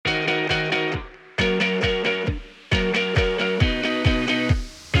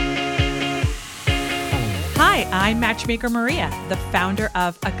I'm Matchmaker Maria, the founder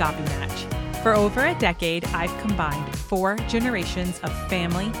of Agape Match. For over a decade, I've combined 4 generations of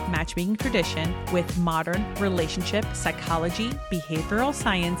family matchmaking tradition with modern relationship psychology, behavioral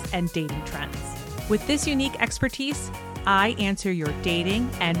science, and dating trends. With this unique expertise, I answer your dating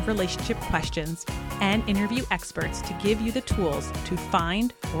and relationship questions and interview experts to give you the tools to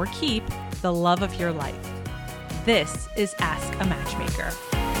find or keep the love of your life. This is Ask a Matchmaker.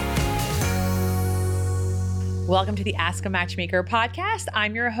 Welcome to the Ask a Matchmaker podcast.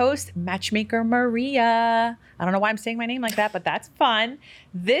 I'm your host, Matchmaker Maria. I don't know why I'm saying my name like that, but that's fun.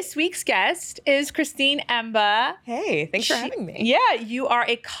 This week's guest is Christine Emba. Hey, thanks for having me. Yeah, you are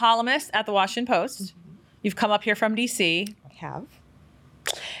a columnist at the Washington Post. Mm-hmm. You've come up here from DC. I have.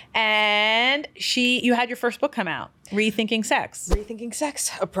 And you had your first book come out, Rethinking Sex. Rethinking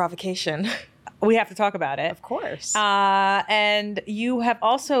Sex, a provocation. We have to talk about it. Of course. And you have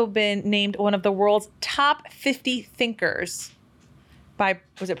also been named one of the world's top 50 thinkers by,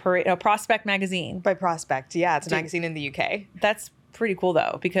 Prospect magazine? By Prospect, yeah. It's a magazine in the UK. That's pretty cool,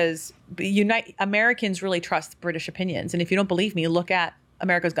 though, because Americans really trust British opinions. And if you don't believe me, look at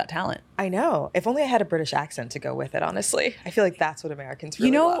America's Got Talent. I know. If only I had a British accent to go with it, honestly. I feel like that's what Americans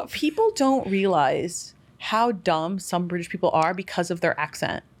really love. People don't realize how dumb some British people are because of their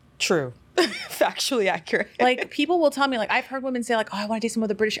accent. True. Factually accurate. Like, people will tell me, like, I've heard women say, like, oh, I want to date someone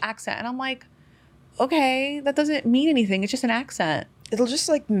with a British accent. And I'm like, okay, that doesn't mean anything. It's just an accent. It'll just,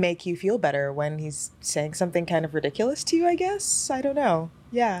 like, make you feel better when he's saying something kind of ridiculous to you, I guess. I don't know.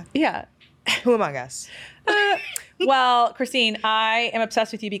 Yeah. Yeah. Who among us? Well, Christine, I am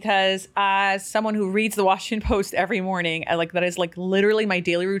obsessed with you because as someone who reads the Washington Post every morning, that is like literally my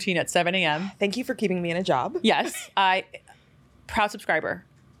daily routine at 7 a.m. Thank you for keeping me in a job. Yes. Proud subscriber.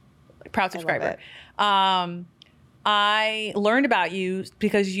 Proud subscriber. I learned about you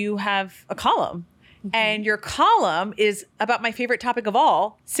because you have a column. Mm-hmm. And your column is about my favorite topic of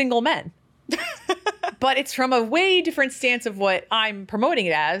all, single men. But it's from a way different stance of what I'm promoting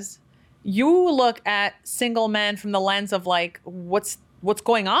it as. You look at single men from the lens of like, what's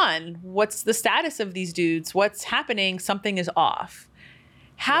going on? What's the status of these dudes? What's happening? Something is off.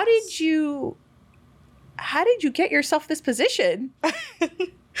 How did you get yourself this position?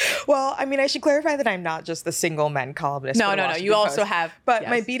 Well, I mean, I should clarify that I'm not just the single men columnist. No. You also have. But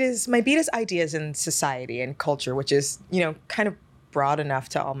yes. my beat is ideas in society and culture, which is, kind of broad enough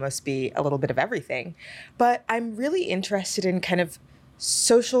to almost be a little bit of everything. But I'm really interested in kind of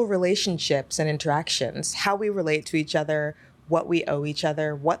social relationships and interactions, how we relate to each other, what we owe each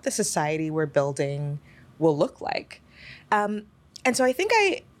other, what the society we're building will look like. And so I think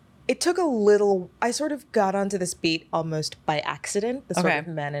I sort of got onto this beat almost by accident, the sort of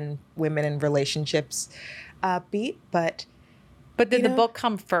men and women and relationships beat. But did the book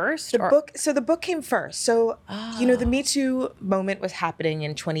come first? The book came first. So, the Me Too moment was happening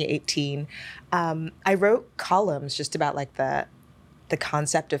in 2018. I wrote columns just about like the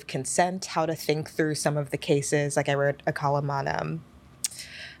concept of consent, how to think through some of the cases. Like I wrote a column on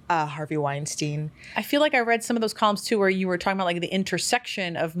Harvey Weinstein. I feel like I read some of those columns too, where you were talking about like the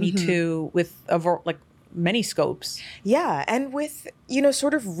intersection of Me Too with like many scopes. Yeah, and with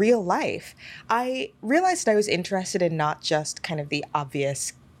sort of real life. I realized I was interested in not just kind of the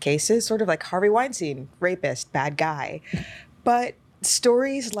obvious cases, sort of like Harvey Weinstein, rapist, bad guy, but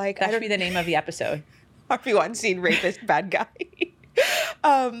stories like that should be the name of the episode. Harvey Weinstein, rapist, bad guy.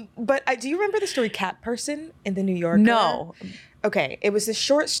 But do you remember the story Cat Person in the New Yorker? No. Okay, it was this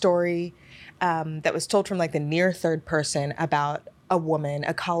short story that was told from like the near third person about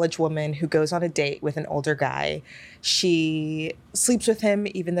a college woman who goes on a date with an older guy. She sleeps with him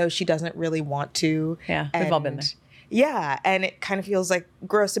even though she doesn't really want to. Yeah, we've all been there. Yeah, and it kind of feels like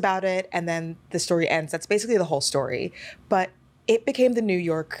gross about it, and then the story ends. That's basically the whole story. But it became the New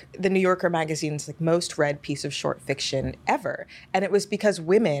Yorker magazine's like most read piece of short fiction ever. And it was because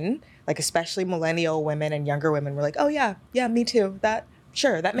women, like especially millennial women and younger women, were like, oh yeah, me too. That makes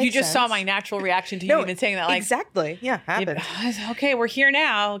sense. You just saw my natural reaction to you even saying that. Like, exactly. Yeah, happened. Okay, we're here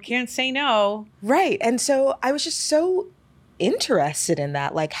now. Can't say no. Right. And so I was just so interested in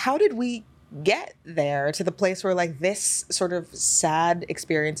that. Like, how did we get there to the place where like this sort of sad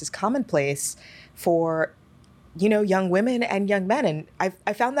experience is commonplace for young women and young men. And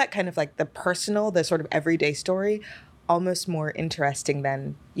I found that kind of like the personal, the sort of everyday story almost more interesting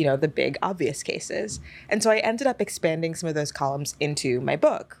than, the big obvious cases. And so I ended up expanding some of those columns into my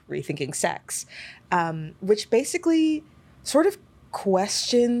book, Rethinking Sex, which basically sort of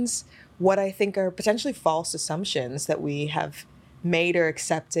questions what I think are potentially false assumptions that we have made or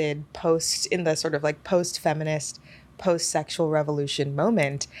accepted in the sort of like post-feminist, post-sexual revolution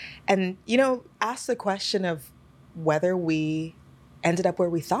moment. And, ask the question of whether we ended up where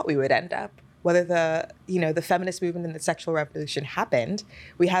we thought we would end up, whether the feminist movement and the sexual revolution happened.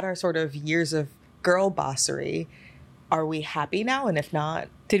 We had our sort of years of girl bossery. Are we happy now? And if not,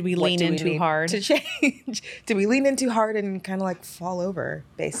 did we lean in too hard to change? Did we lean in too hard and kind of like fall over,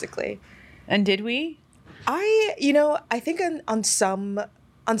 basically? And did we? I think on some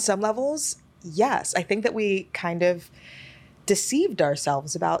levels, yes. I think that we kind of deceived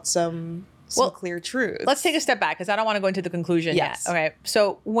ourselves about some clear truths. Let's take a step back because I don't want to go into the conclusion yet. Okay.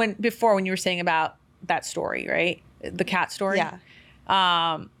 So when you were saying about that story, right? The cat story. Yeah.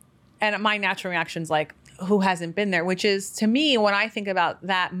 And my natural reaction is like, who hasn't been there? Which is, to me, when I think about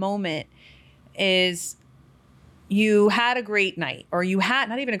that moment, is you had a great night, or you had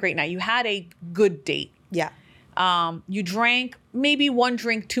not even a great night. You had a good date. Yeah. You drank maybe one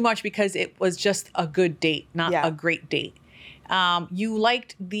drink too much because it was just a good date, not a great date. You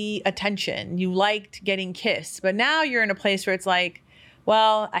liked the attention. You liked getting kissed. But now you're in a place where it's like,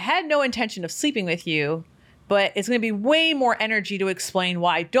 well, I had no intention of sleeping with you, but it's going to be way more energy to explain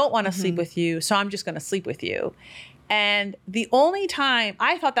why I don't want to sleep with you. So I'm just going to sleep with you. And the only time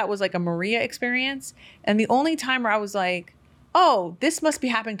I thought that was like a Maria experience. And the only time where I was like, oh, this must be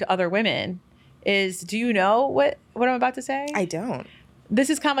happening to other women is, do you know what I'm about to say? I don't. This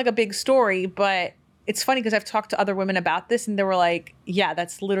is kind of like a big story, but it's funny because I've talked to other women about this and they were like, yeah,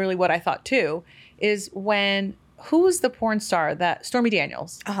 that's literally what I thought too, is when, who was the porn star that, Stormy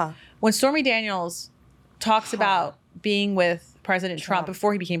Daniels. When Stormy Daniels talks about being with President Trump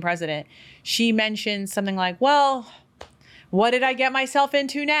before he became president, she mentioned something like, well, what did I get myself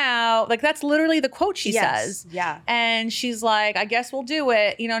into now? Like, that's literally the quote she says. Yeah. And she's like, I guess we'll do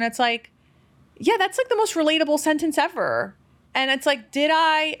it. And it's like, yeah, that's like the most relatable sentence ever. And it's like,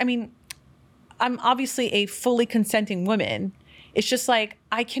 I'm obviously a fully consenting woman. It's just like,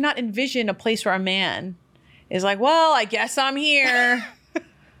 I cannot envision a place where a man is like, well, I guess I'm here.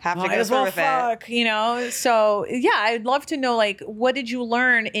 Might as well fuck, So yeah, I'd love to know, like, what did you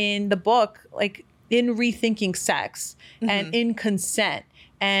learn in the book, like in rethinking sex and in consent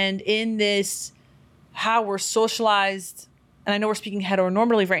and in this, how we're socialized. And I know we're speaking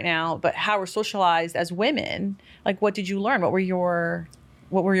heteronormatively right now, but how we're socialized as women. Like, what did you learn? What were your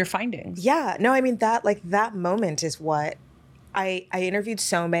findings? Yeah, no, I mean, that moment is what I interviewed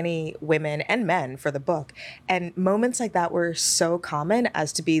so many women and men for the book, and moments like that were so common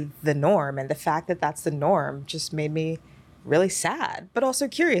as to be the norm. And the fact that that's the norm just made me really sad, but also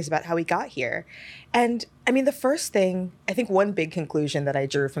curious about how we got here. And I mean, the first thing, I think one big conclusion that I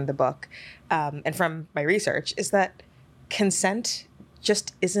drew from the book and from my research is that consent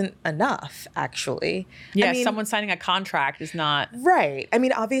just isn't enough, actually. Yeah, I mean, someone signing a contract is not. Right. I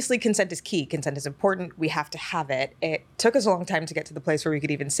mean, obviously, consent is key. Consent is important. We have to have it. It took us a long time to get to the place where we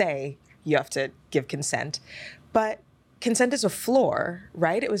could even say, you have to give consent. But consent is a floor,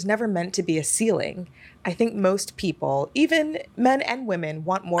 right? It was never meant to be a ceiling. I think most people, even men and women,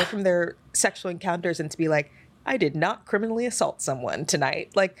 want more from their sexual encounters than to be like, I did not criminally assault someone tonight.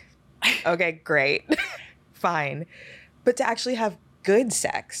 Like, okay, great. Fine. But to actually have good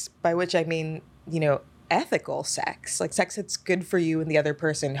sex, by which I mean, ethical sex, like sex that's good for you and the other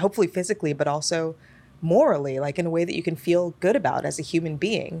person, hopefully physically, but also morally, like in a way that you can feel good about as a human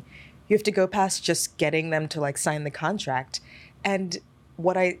being. You have to go past just getting them to like sign the contract. And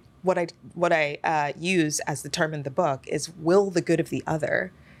what I use as the term in the book is will the good of the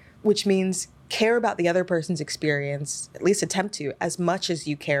other, which means care about the other person's experience, at least attempt to, as much as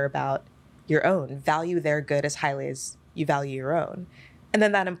you care about your own. Value their good as highly as you value your own. And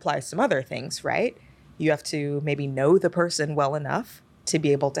then that implies some other things, right? You have to maybe know the person well enough to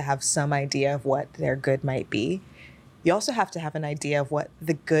be able to have some idea of what their good might be. You also have to have an idea of what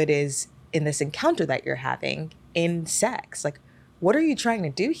the good is in this encounter that you're having in sex. Like, what are you trying to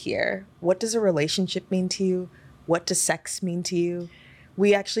do here? What does a relationship mean to you? What does sex mean to you?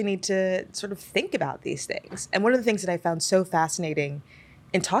 We actually need to sort of think about these things. And one of the things that I found so fascinating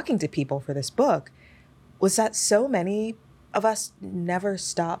in talking to people for this book was that so many of us never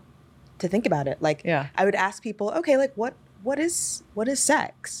stop to think about it. Like, I would ask people, okay, like what is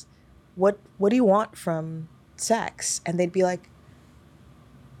sex? What do you want from sex? And they'd be like,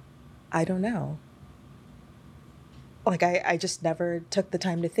 I don't know. Like, I just never took the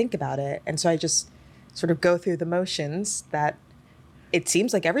time to think about it. And so I just sort of go through the motions that it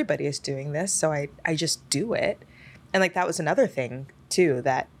seems like everybody is doing this. So I just do it. And like, that was another thing too,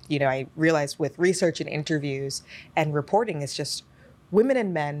 that, I realized with research and interviews and reporting is just women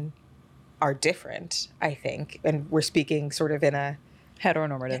and men are different, I think. And we're speaking sort of in a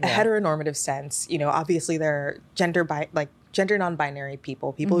heteronormative sense. Obviously there are gender non-binary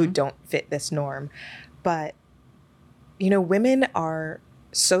people who don't fit this norm. But women are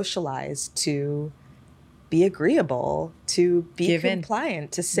socialized to be agreeable, to be Give in.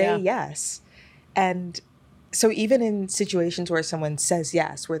 compliant, to say yes. And so even in situations where someone says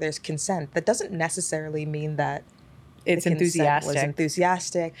yes, where there's consent, that doesn't necessarily mean that It's the consent was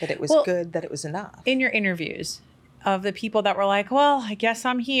enthusiastic, that it was good, that it was enough. In your interviews of the people that were like, well, I guess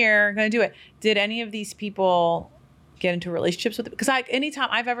I'm here, going to do it. Did any of these people get into relationships with it? Because anytime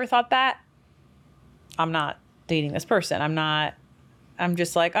I've ever thought that, I'm not dating this person. I'm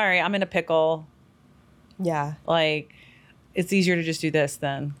just like, all right, I'm in a pickle. Yeah. Like, it's easier to just do this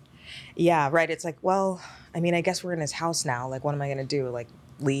than. Yeah, right. It's like, well, I mean, I guess we're in his house now. Like, what am I going to do? Like,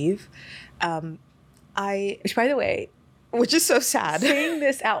 leave? Which, by the way, which is so sad. Saying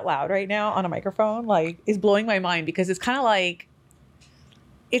this out loud right now on a microphone, like, is blowing my mind because it's kind of like,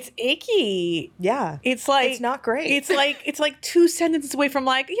 it's icky. Yeah. It's like, it's not great. It's like 2 sentences away from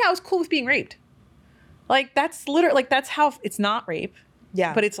like, yeah, I was cool with being raped. Like, that's literally, like, that's how, it's not rape.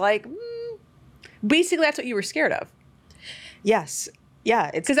 Yeah. But it's like, basically that's what you were scared of. Yes.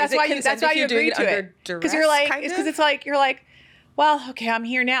 Yeah. It's because that's why you agreed to it. Because you're like, it's like, you're like, well, okay, I'm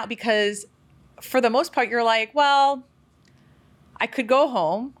here now. Because for the most part, you're like, well, I could go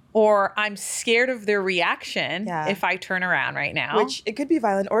home, or I'm scared of their reaction if I turn around right now. Which it could be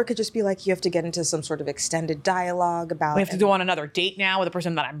violent, or it could just be like you have to get into some sort of extended dialogue about. We have to go on another date now with a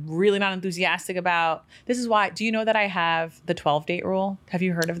person that I'm really not enthusiastic about. This is why. Do you know that I have the 12-date rule? Have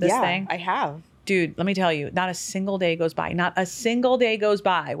you heard of this thing? I have. Dude, let me tell you, not a single day goes by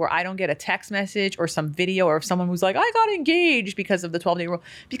where I don't get a text message or some video or someone who's like, I got engaged because of the 12-day rule.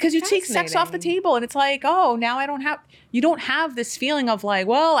 Because you take sex off the table and it's like, oh, now you don't have this feeling of like,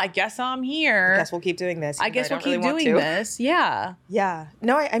 well, I guess I'm here. I guess we'll keep doing this. I guess we'll keep doing this. Yeah. Yeah.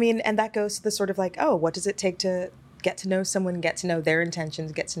 No, I mean, and that goes to the sort of like, oh, what does it take to get to know someone, get to know their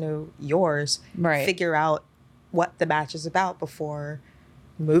intentions, get to know yours, figure out what the match is about before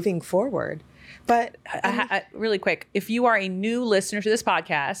moving forward. But really quick, if you are a new listener to this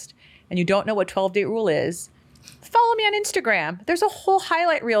podcast and you don't know what 12-date rule is, follow me on Instagram. There's a whole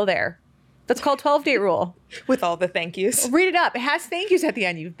highlight reel there that's called 12-date rule. With all the thank yous. Read it up. It has thank yous at the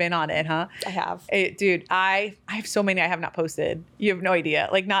end. You've been on it, huh? I have. Dude, I have so many I have not posted. You have no idea.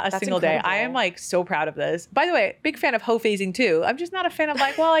 Like, not a single day. I am like so proud of this. By the way, big fan of hoe phasing too. I'm just not a fan of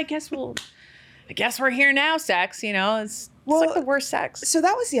like, well, I guess we're here now, sex, It's like the worst sex. So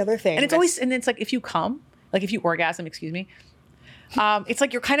that was the other thing. And it's like if you come, like if you orgasm, excuse me, it's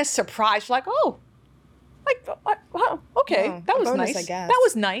like you're kind of surprised. You're like, oh, like, wow, okay, that was bonus, nice. I guess. That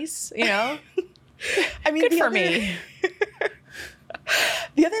was nice, I mean, good for me.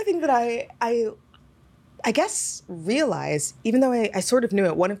 The other thing that I guess realize, even though I sort of knew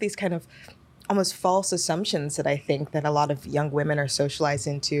it, one of these kind of almost false assumptions that I think that a lot of young women are socialized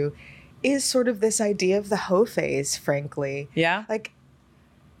into is sort of this idea of the hoe phase, frankly. Yeah. Like,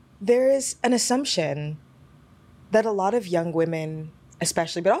 there is an assumption that a lot of young women,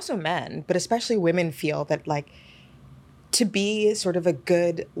 especially, but also men, but especially women, feel that, like, to be sort of a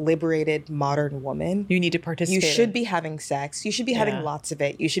good, liberated, modern woman, you need to participate. You should be having sex. You should be having lots of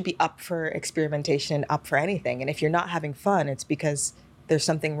it. You should be up for experimentation, up for anything. And if you're not having fun, it's because there's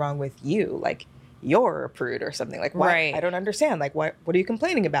something wrong with you. Like, you're a prude or something. Like, why? Right. I don't understand. Like, what are you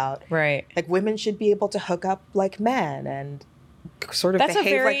complaining about? Right. Like, women should be able to hook up like men and sort of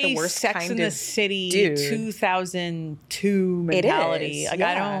behave like the worst Sex kind in the of City dude. 2002 mentality. Like,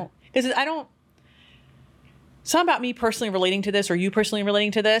 I don't. It's not about me personally relating to this or you personally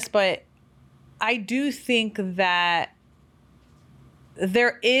relating to this, but I do think that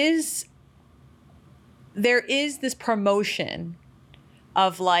there is this promotion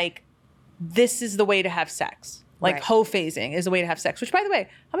of like, this is the way to have sex. Like, hoe phasing is the way to have sex, which, by the way,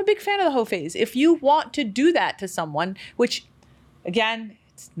 I'm a big fan of the hoe phase. If you want to do that to someone, which, again,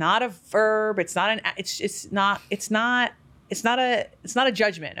 it's not a verb, it's not a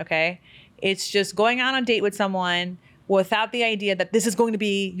judgment, okay? It's just going on a date with someone without the idea that this is going to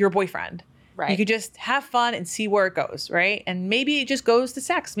be your boyfriend. Right. You could just have fun and see where it goes, right? And maybe it just goes to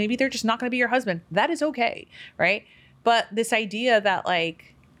sex. Maybe they're just not going to be your husband. That is okay, right? But this idea that, like,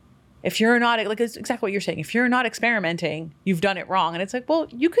 if you're not, like, it's exactly what you're saying. If you're not experimenting, you've done it wrong. And it's like, well,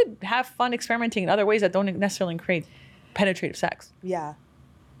 you could have fun experimenting in other ways that don't necessarily create penetrative sex. Yeah.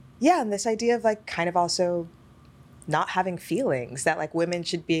 Yeah, and this idea of, like, kind of also not having feelings, that, like, women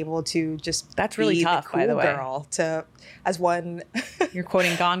should be able to just that's really be tough, the cool by the way. Girl to, as one. You're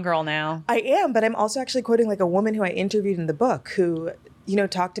quoting Gone Girl now. I am, but I'm also actually quoting, like, a woman who I interviewed in the book who,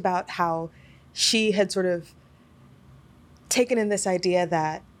 talked about how she had sort of taken in this idea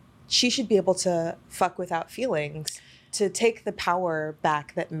that she should be able to fuck without feelings. to take the power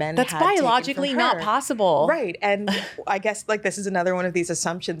back that men That's had taken from biologically not her. possible. Right. And I guess like this is another one of these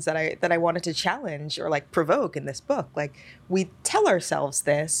assumptions that I wanted to challenge or like provoke in this book. Like we tell ourselves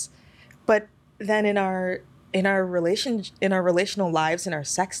this, but then in our relational lives, in our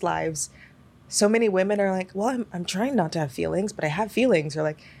sex lives, so many women are like, well, I'm trying not to have feelings, but I have feelings, or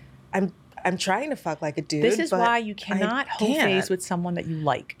like I'm trying to fuck like a dude. This is but why you cannot I hoe can't. face with someone that you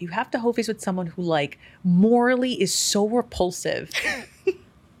like. You have to hoe face with someone who like morally is so repulsive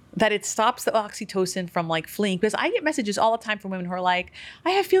that it stops the oxytocin from like fleeing. Because I get messages all the time from women who are like,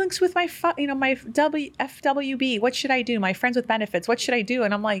 I have feelings with my FWB. What should I do? My friends with benefits. What should I do?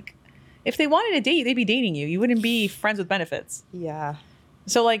 And I'm like, if they wanted to date, they'd be dating you. You wouldn't be friends with benefits. Yeah.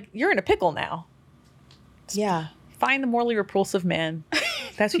 So like you're in a pickle now. Yeah. Find the morally repulsive man.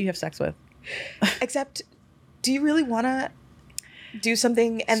 That's who you have sex with. Except, do you really want to do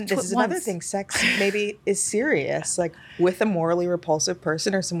something? And this is another thing. Sex maybe is serious, like with a morally repulsive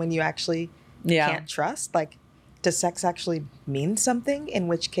person or someone you actually can't trust. Like, does sex actually mean something? In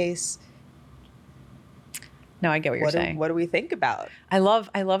which case, no, I get what you're saying. What do we think about? I love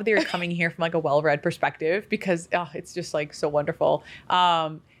that you're coming here from like a well-read perspective because it's just like so wonderful.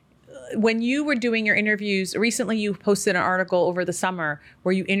 When you were doing your interviews recently, you posted an article over the summer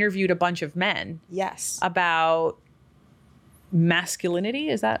where you interviewed a bunch of men. Yes. About masculinity.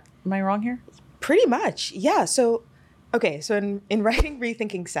 Am I wrong here? Pretty much. Yeah. So, okay. So in writing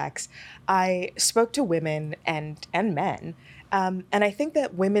Rethinking Sex, I spoke to women and men. And I think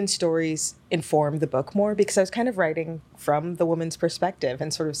that women's stories inform the book more because I was kind of writing from the woman's perspective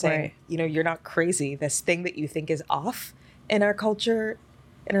and sort of saying, right. You're not crazy. This thing that you think is off in our culture,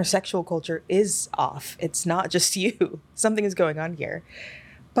 in our sexual culture, is off. It's not just you. Something is going on here.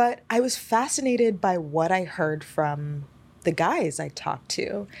 But I was fascinated by what I heard from the guys I talked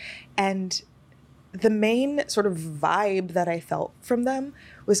to. And the main sort of vibe that I felt from them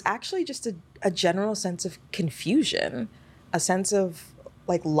was actually just a general sense of confusion, a sense of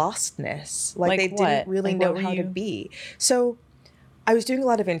like lostness, like they didn't really know how to be. So I was doing a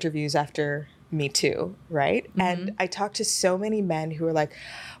lot of interviews after Me Too, right? Mm-hmm. And I talked to so many men who were like,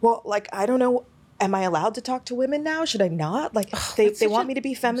 well, like, I don't know, am I allowed to talk to women now? Should I not? Like, they want me to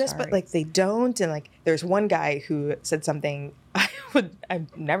be feminist, but like they don't. And like, there's one guy who said something I'm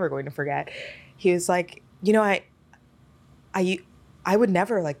never going to forget. He was like, I would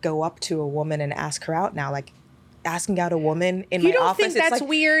never like go up to a woman and ask her out now. Like, asking out a woman in my office. You don't think that's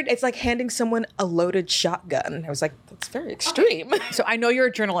weird? It's like handing someone a loaded shotgun. I was like, that's very extreme. So I know you're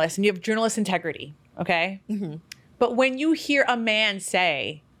a journalist and you have journalist integrity, okay? Mm-hmm. But when you hear a man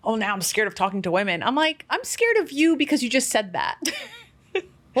say, oh, now I'm scared of talking to women, I'm like, I'm scared of you because you just said that.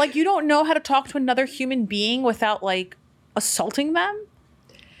 Like, you don't know how to talk to another human being without like assaulting them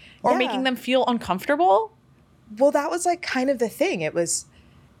or making them feel uncomfortable? Well, that was like kind of the thing.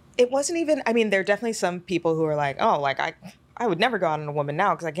 It wasn't even, I mean, there are definitely some people who are like, oh, like I would never go out on a woman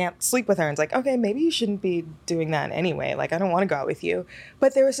now because I can't sleep with her. And it's like, okay, maybe you shouldn't be doing that anyway. Like, I don't want to go out with you.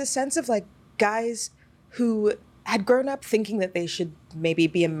 But there was a sense of like guys who had grown up thinking that they should maybe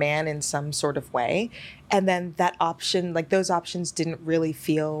be a man in some sort of way. And then that option, like those options didn't really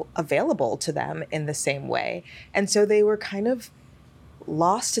feel available to them in the same way. And so they were kind of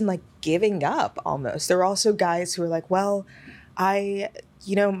lost in like giving up almost. There were also guys who were like, well,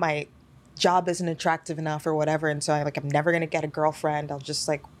 my job isn't attractive enough or whatever. And so I'm never going to get a girlfriend. I just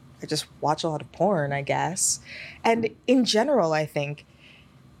watch a lot of porn, I guess. And in general, I think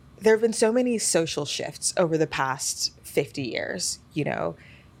there have been so many social shifts over the past 50 years,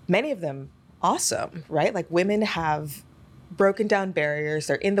 many of them awesome, right? Like women have broken down barriers.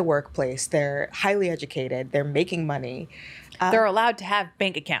 They're in the workplace. They're highly educated. They're making money. They're allowed to have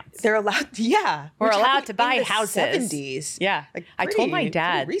bank accounts. They're allowed, yeah. We're allowed to buy houses. 70s. Yeah. I told my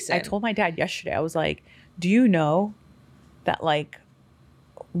dad yesterday, I was like, do you know that like,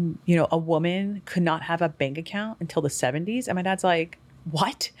 a woman could not have a bank account until the 70s? And my dad's like,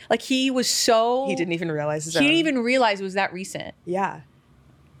 what? Like he didn't even realize He didn't even realize it was that recent. Yeah.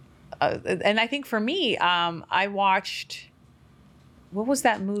 And I think for me, I watched, what was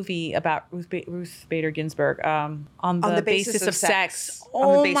that movie about Ruth Bader Ginsburg? On the basis of sex.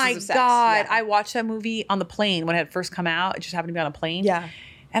 Oh my God. Yeah. I watched that movie on the plane when it had first come out. It just happened to be on a plane. Yeah.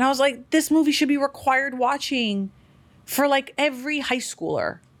 And I was like, this movie should be required watching for like every high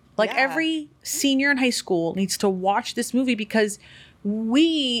schooler. Like every senior in high school needs to watch this movie because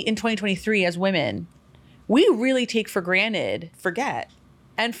we in 2023 as women, we really take for granted. Forget.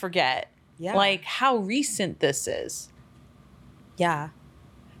 Yeah. Like how recent this is. Yeah.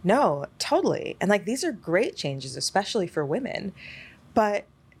 No, totally. And like these are great changes, especially for women. But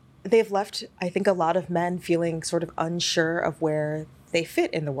they've left, I think, a lot of men feeling sort of unsure of where they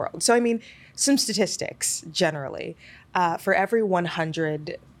fit in the world. So, I mean, some statistics generally. For every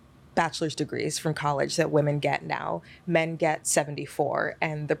 100 bachelor's degrees from college that women get now, men get 74,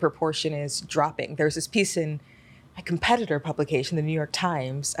 and the proportion is dropping. There's this piece in a competitor publication, the New York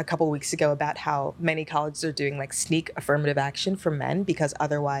Times, a couple weeks ago about how many colleges are doing like sneak affirmative action for men because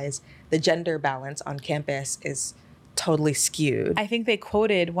otherwise the gender balance on campus is totally skewed. I think they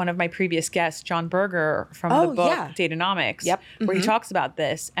quoted one of my previous guests, John Berger, from the book Datanomics, where he talks about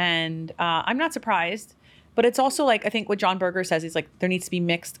this. And I'm not surprised, but it's also like, I think what John Berger says is like, there needs to be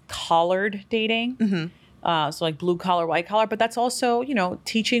mixed collared dating. So like blue collar, white collar, but that's also, you know,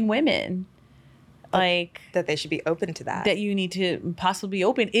 teaching women like that they should be open to that. That you need to possibly be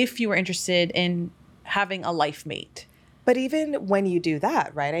open if you are interested in having a life mate. But even when you do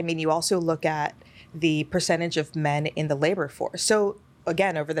that, right? I mean, you also look at the percentage of men in the labor force. So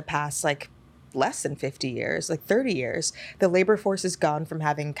again, over the past like less than 50 years, like 30 years, the labor force has gone from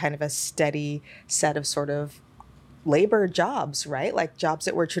having kind of a steady set of sort of labor jobs, right? Like jobs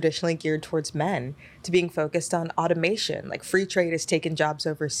that were traditionally geared towards men to being focused on automation. Like free trade has taken jobs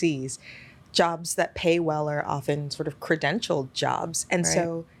overseas. Jobs that pay well are often sort of credentialed jobs. And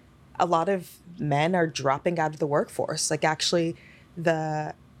so a lot of men are dropping out of the workforce. Like actually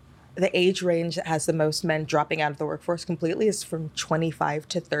the age range that has the most men dropping out of the workforce completely is from 25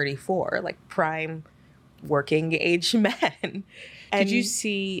 to 34, like prime working age men. And did you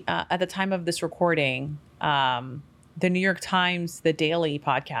see at the time of this recording, the New York Times, the Daily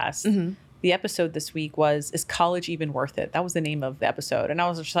podcast, the episode this week was, "Is College Even Worth It?" That was the name of the episode. And I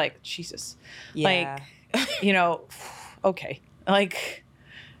was just like, Jesus, like, you know, okay. Like,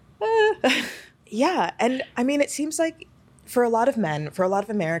 yeah. And I mean, it seems like for a lot of men, for a lot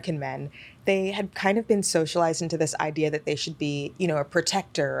of American men, they had kind of been socialized into this idea that they should be, you know, a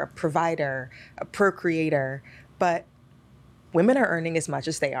protector, a provider, a procreator. But women are earning as much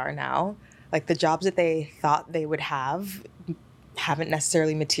as they are now. Like the jobs that they thought they would have haven't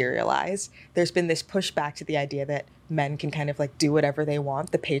necessarily materialized. There's been this pushback to the idea that men can kind of like do whatever they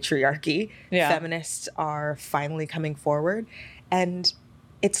want, the patriarchy. Feminists are finally coming forward. And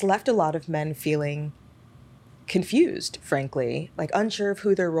it's left a lot of men feeling confused, frankly, like unsure of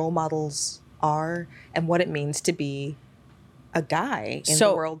who their role models are and what it means to be a guy in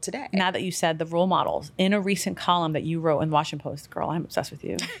the world today. Now that you said the role models, in a recent column that you wrote in Washington Post, girl, I'm obsessed with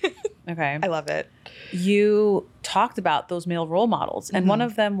you. Okay. I love it. You talked about those male role models, and one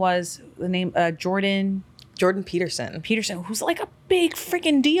of them was the name Jordan Peterson. Who's like a big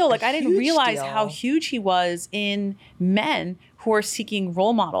freaking deal. Like I didn't realize how huge he was in men who are seeking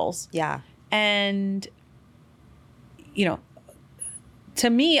role models. Yeah. And, you know, to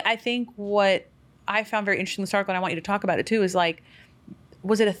me, I think what I found very interesting in this article, and I want you to talk about it too, is like,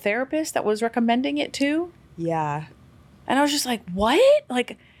 was it a therapist that was recommending it too? Yeah. And I was just like, what?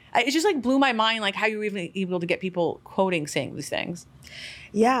 Like, it just like blew my mind, like how you were even able to get people saying these things.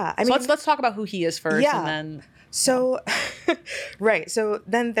 Yeah. I mean, let's talk about who he is first. Yeah. And then. So, right. So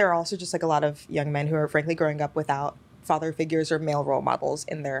then there are also just like a lot of young men who are frankly growing up without father figures or male role models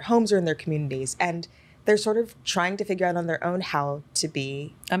in their homes or in their communities. And they're sort of trying to figure out on their own how to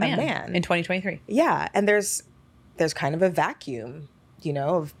be a man in 2023. Yeah. And there's kind of a vacuum, you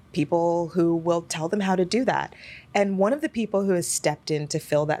know, of people who will tell them how to do that. And one of the people who has stepped in to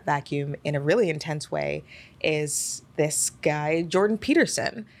fill that vacuum in a really intense way is this guy, Jordan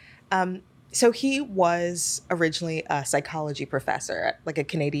Peterson. So he was originally a psychology professor at like a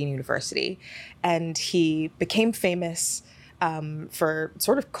Canadian university, and he became famous for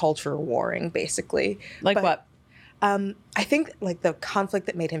sort of culture warring, basically. What? I think like the conflict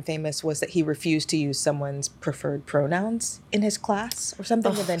that made him famous was that he refused to use someone's preferred pronouns in his class or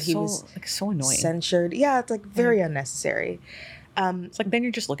something, and then he was like so annoying, censured. Yeah, it's like very unnecessary. It's like then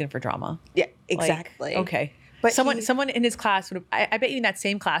you're just looking for drama. Yeah, exactly. Like, okay, but someone in his class would have. I bet you in that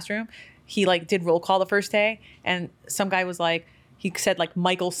same classroom, he like did roll call the first day, and some guy was like, he said like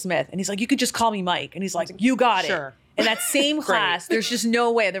Michael Smith, and he's like, you could just call me Mike, and he's like, you got it. In that same class, there's just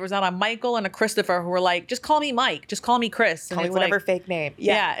no way there was not a Michael and a Christopher who were like, just call me Mike, just call me Chris. And call me whatever fake name.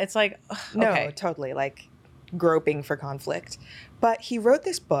 Yeah, it's like, no, totally, like groping for conflict. But he wrote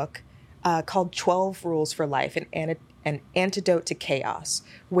this book called 12 Rules for Life, an antidote to chaos,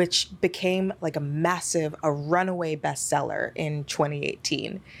 which became like a runaway bestseller in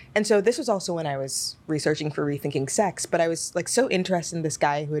 2018. And so this was also when I was researching for Rethinking Sex, but I was like so interested in this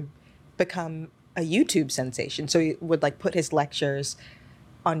guy who had become a YouTube sensation. So he would like put his lectures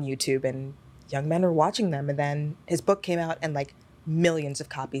on YouTube and young men were watching them. And then his book came out and like millions of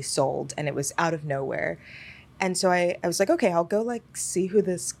copies sold and it was out of nowhere. And so I was like, okay, I'll go like see who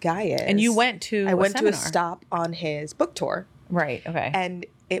this guy is. And you went to I went seminar. to a stop on his book tour. Right. Okay. And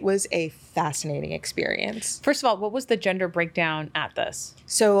it was a fascinating experience. First of all, what was the gender breakdown at this?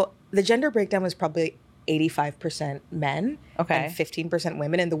 So the gender breakdown was probably 85% men Okay. and 15%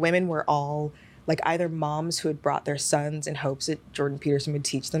 women. And the women were all like either moms who had brought their sons in hopes that Jordan Peterson would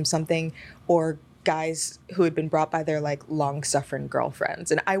teach them something, or guys who had been brought by their like long-suffering girlfriends.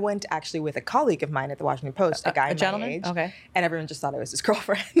 And I went actually with a colleague of mine at the Washington Post, a guy my gentleman? age. Okay. And everyone just thought I was his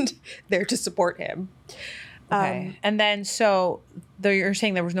girlfriend there to support him. Okay. And then you're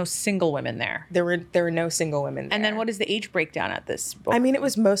saying there was no single women there. There were no single women there. And then what is the age breakdown at this book? I mean, it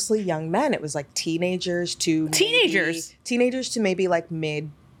was mostly young men. It was like teenagers to maybe like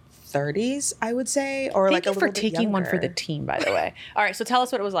mid-30s, I would say, or like a little bit Thank you for taking one for the younger. team, by the way. All right, so tell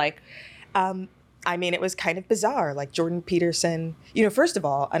us what it was like. I mean, it was kind of bizarre. Like Jordan Peterson, first of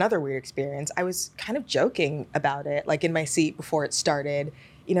all, another weird experience. I was kind of joking about it, like in my seat before it started.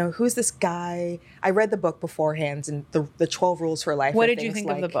 Who's this guy? I read the book beforehand, and the 12 Rules for Life. What did you think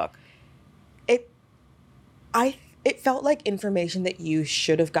of the book? It felt like information that you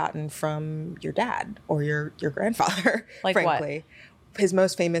should have gotten from your dad or your grandfather. Like frankly. What? His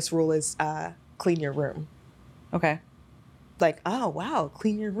most famous rule is clean your room. Okay. Like, oh, wow,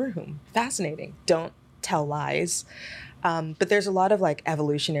 clean your room. Fascinating. Don't tell lies. But there's a lot of like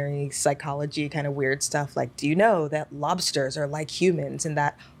evolutionary psychology kind of weird stuff. Like, do you know that lobsters are like humans and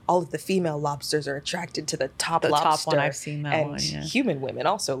that all of the female lobsters are attracted to the top lobster? The top one, I've seen that and one, yeah. Human women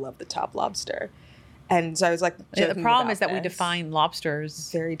also love the top lobster. And so I was like, The problem is that we this define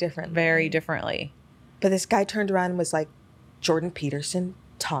lobsters very differently. very differently. But this guy turned around and was like, Jordan Peterson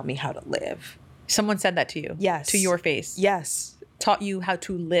taught me how to live. Someone said that to you? Yes. To your face? Yes. Taught you how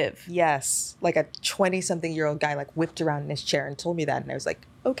to live? Yes. Like a 20-something-year-old guy like whipped around in his chair and told me that. And I was like,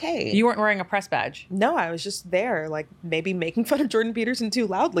 okay. You weren't wearing a press badge? No, I was just there, like maybe making fun of Jordan Peterson too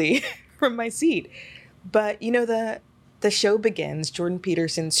loudly from my seat. But, the show begins. Jordan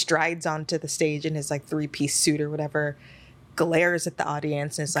Peterson strides onto the stage in his like 3-piece suit or whatever, glares at the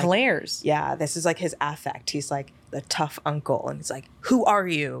audience and is like, glares? Yeah, this is like his affect. He's like the tough uncle. And he's like, who are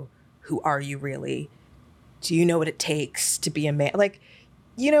you? Who are you really? Do you know what it takes to be a man? Like,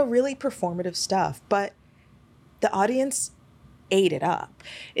 really performative stuff. But the audience ate it up.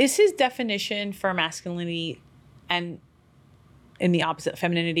 Is his definition for masculinity and in the opposite,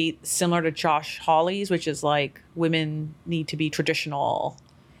 femininity, similar to Josh Hawley's, which is like women need to be traditional.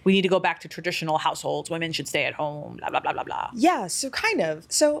 We need to go back to traditional households. Women should stay at home, blah, blah, blah, blah, blah. Yeah, so kind of.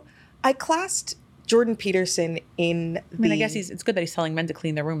 So I classed Jordan Peterson in I guess it's good that he's telling men to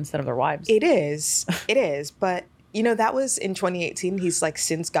clean their room instead of their wives. It is. It is. But, that was in 2018. He's like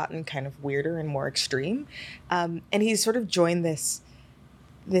since gotten kind of weirder and more extreme. And he's sort of joined this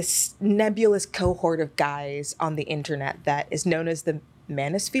nebulous cohort of guys on the internet that is known as the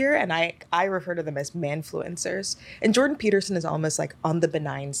manosphere. And I refer to them as manfluencers. And Jordan Peterson is almost like on the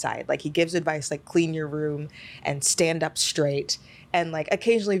benign side. Like he gives advice like clean your room and stand up straight, and like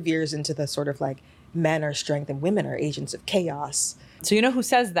occasionally veers into the sort of like men are strength and women are agents of chaos. So who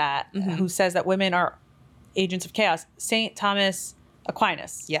says that? Mm-hmm. Who says that women are agents of chaos? St. Thomas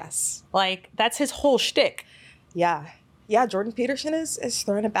Aquinas. Yes. Like that's his whole shtick. Yeah. Yeah, Jordan Peterson is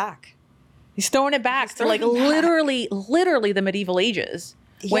throwing it back. He's throwing it back to like literally the medieval ages.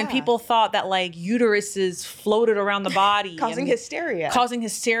 When people thought that like uteruses floated around the body. Causing hysteria.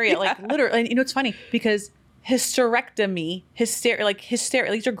 Like literally. And it's funny because hysterectomy, hysteria,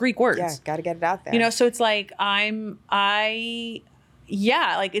 these are Greek words. Yeah, got to get it out there. So it's like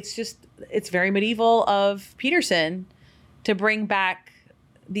it's very medieval of Peterson to bring back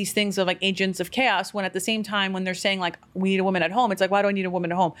these things of like agents of chaos, when at the same time when they're saying like we need a woman at home, it's like, why do I need a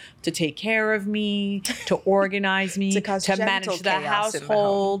woman at home? To take care of me, to organize me, to manage the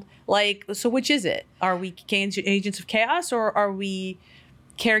household. Like, so which is it? Are we agents of chaos, or are we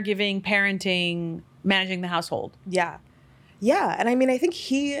caregiving, parenting, managing the household? Yeah. And I mean, I think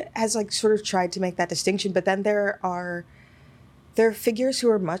he has like sort of tried to make that distinction, but then there are figures who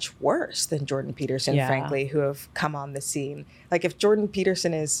are much worse than Jordan Peterson, frankly, who have come on the scene. Like if Jordan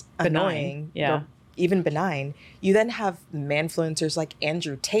Peterson is annoying, or even benign, you then have manfluencers like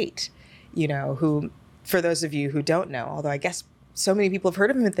Andrew Tate, who, for those of you who don't know, although I guess so many people have heard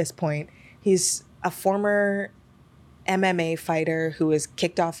of him at this point, he's a former MMA fighter who was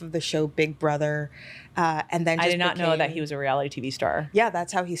kicked off of the show Big Brother. And then I did not know that he was a reality TV star. Yeah,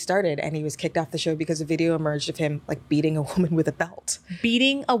 that's how he started. And he was kicked off the show because a video emerged of him like beating a woman with a belt.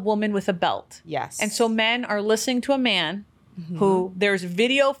 Beating a woman with a belt. Yes. And so men are listening to a man who there's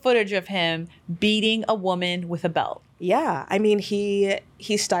video footage of him beating a woman with a belt. Yeah. I mean, he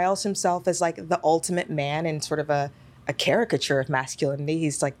styles himself as like the ultimate man and sort of a caricature of masculinity.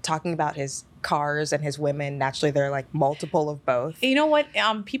 He's like talking about his cars and his women. Naturally, they're like multiple of both. You know what?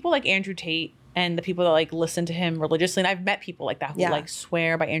 People like Andrew Tate and the people that like listen to him religiously, and I've met people like that who like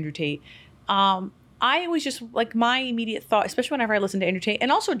swear by Andrew Tate. I always just like my immediate thought, especially whenever I listen to Andrew Tate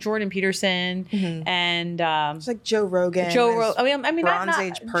and also Jordan Peterson and it's like Joe Rogan. I mean, Bronze not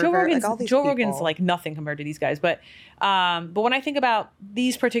Age pervert. Joe Rogan's, like all these Joe people. Rogan's like nothing compared to these guys. But when I think about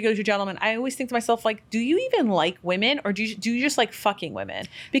these particular two gentlemen, I always think to myself, like, do you even like women, or do you just like fucking women?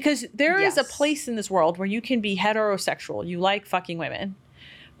 Because there is a place in this world where you can be heterosexual, you like fucking women,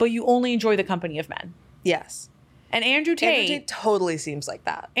 but you only enjoy the company of men. Yes. And Andrew Tate totally seems like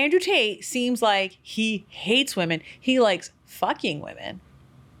that. Andrew Tate seems like he hates women. He likes fucking women.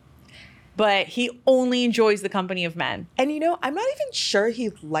 But he only enjoys the company of men. And you know, I'm not even sure he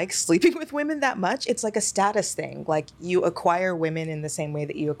likes sleeping with women that much. It's like a status thing. Like you acquire women in the same way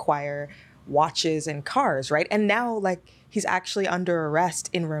that you acquire watches and cars, right? And now like he's actually under arrest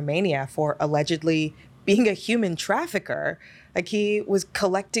in Romania for allegedly being a human trafficker. Like he was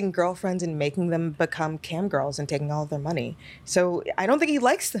collecting girlfriends and making them become cam girls and taking all of their money. So I don't think he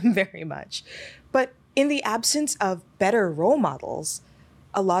likes them very much. But in the absence of better role models,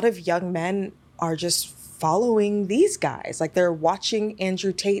 a lot of young men are just following these guys. Like they're watching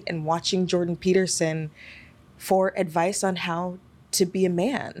Andrew Tate and watching Jordan Peterson for advice on how to be a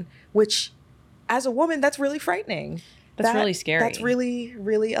man, which as a woman, that's really frightening. That's really scary. That's really,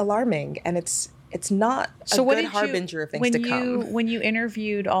 really alarming. And it's not a good harbinger of things to come. When you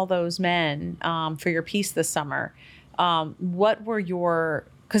interviewed all those men for your piece this summer, what were your...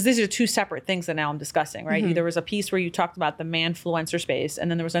 Because these are two separate things that now I'm discussing, right? There was a piece where you talked about the manfluencer space,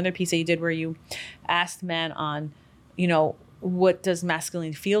 and then there was another piece that you did where you asked men on, you know, what does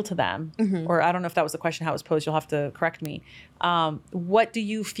masculinity feel to them? Or I don't know if that was the question, how it was posed. You'll have to correct me. What do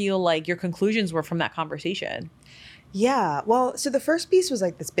you feel like your conclusions were from that conversation? Yeah, well, so the first piece was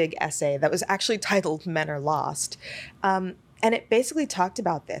like this big essay that was actually titled Men Are Lost. And it basically talked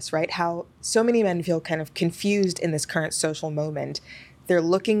about this, right? How so many men feel kind of confused in this current social moment. They're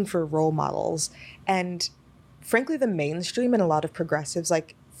looking for role models. And frankly, the mainstream and a lot of progressives,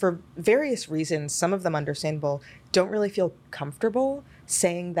 like for various reasons, some of them understandable, don't really feel comfortable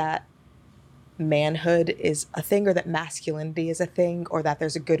saying that manhood is a thing or that masculinity is a thing or that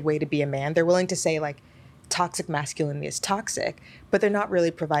there's a good way to be a man. They're willing to say like, toxic masculinity is toxic, but they're not really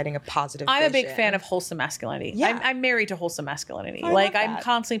providing a positive I'm vision. a big fan of wholesome masculinity. Yeah. I'm married to wholesome masculinity. I like love I'm that.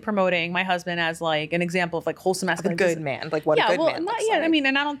 constantly promoting my husband as like an example of like wholesome A masculinity. good man, like what a good man looks like. I mean,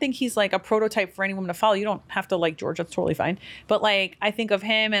 and I don't think he's like a prototype for any woman to follow. You don't have to like George, that's totally fine. But like I think of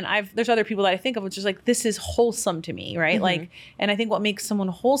him, and there's other people that I think of, which is like, this is wholesome to me, right? Like, and I think what makes someone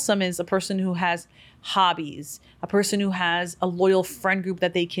wholesome is a person who has hobbies, a person who has a loyal friend group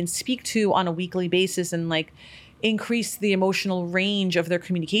that they can speak to on a weekly basis and like increase the emotional range of their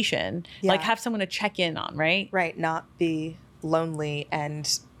communication. Like have someone to check in on, right? Right, not be lonely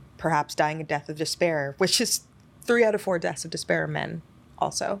and perhaps dying a death of despair, which is 3 out of 4 deaths of despair are men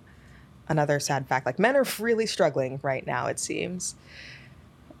also. Another sad fact, like men are really struggling right now, it seems.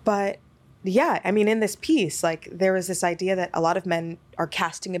 But yeah, I mean, in this piece, like there was this idea that a lot of men are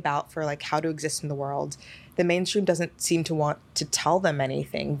casting about for like how to exist in the world. The mainstream doesn't seem to want to tell them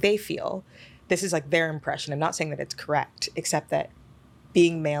anything. They feel this is like their impression. I'm not saying that it's correct, except that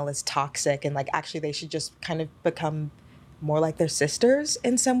being male is toxic and like actually they should just kind of become more like their sisters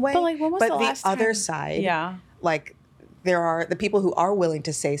in some way. But like, when was the last other time? side, Yeah. like there are the people who are willing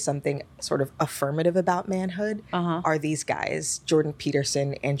to say something sort of affirmative about manhood are these guys, Jordan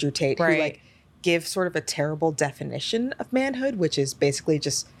Peterson, Andrew Tate, who like give sort of a terrible definition of manhood, which is basically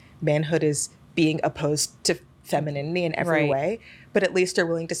just manhood is being opposed to femininity in every way, but at least are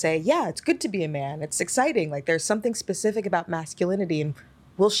willing to say, yeah, it's good to be a man. It's exciting. Like there's something specific about masculinity and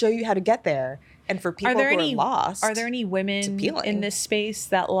we'll show you how to get there. And for people who are lost, are there any women in this space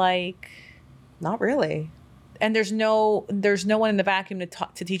that like... Not really. And there's no one in the vacuum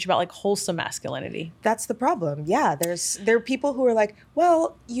to teach about like wholesome masculinity. That's the problem. Yeah. There are people who are like,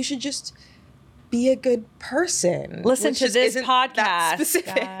 well, you should just be a good person. Listen to this podcast,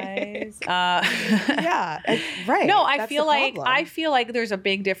 specific. guys. Yeah, right. No, I feel like there's a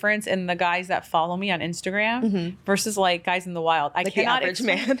big difference in the guys that follow me on Instagram versus like guys in the wild. I like cannot the average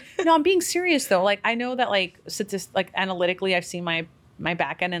man. No, I'm being serious though. Like I know that like analytically, I've seen my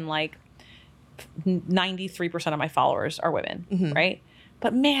back end and like 93% of my followers are women, right?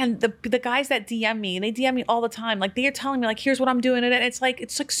 But man, the guys that DM me, and they DM me all the time, like they are telling me like, here's what I'm doing. And it's like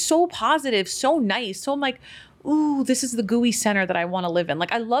so positive, so nice. So I'm like, ooh, this is the gooey center that I want to live in.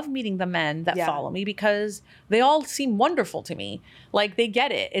 Like, I love meeting the men that follow me because they all seem wonderful to me. Like, they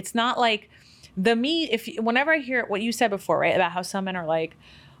get it. It's not like whenever I hear what you said before, right, about how some men are like,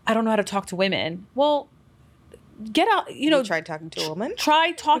 I don't know how to talk to women. Well, get out, You tried talking to a woman?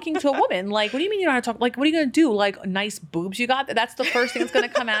 Try talking to a woman. Like, what do you mean you know how to talk? Like, what are you going to do? Like, nice boobs you got? That's the first thing that's going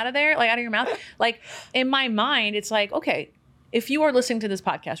to come out of there, like out of your mouth. Like, in my mind, it's like, okay, if you are listening to this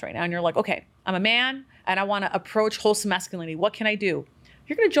podcast right now and you're like, okay, I'm a man and I want to approach wholesome masculinity, what can I do?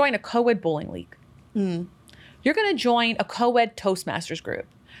 You're going to join a co-ed bowling league. You're going to join a co-ed Toastmasters group.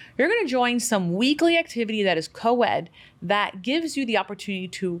 You're going to join some weekly activity that is co-ed that gives you the opportunity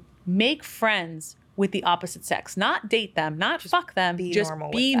to make friends with the opposite sex, not date them, not fuck them, just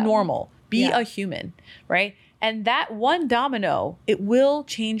be normal, be a human, right? And that one domino, it will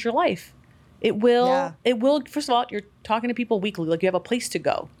change your life. It will, first of all, you're talking to people weekly, like you have a place to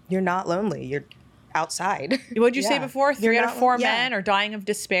go. You're not lonely. You're outside. What'd you say before? 3 out of 4 men are dying of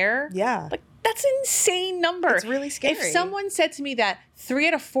despair? Yeah. Like, that's an insane number. It's really scary. If someone said to me that 3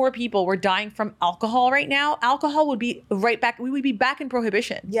 out of 4 people were dying from alcohol right now, alcohol would be right back. We would be back in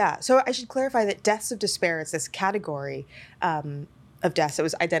prohibition. Yeah. So I should clarify that deaths of despair is this category of deaths that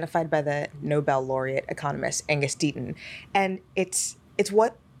was identified by the Nobel laureate economist Angus Deaton. And it's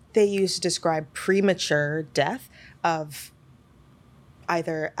what they use to describe premature death of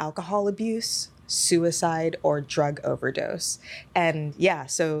either alcohol abuse, suicide, or drug overdose. And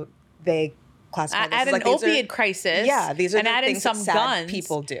so they classify this as an opiate crisis. Yeah, these are and the add in things some that sad guns.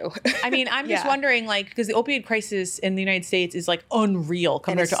 people do. I mean, I'm just wondering, like, because the opiate crisis in the United States is like unreal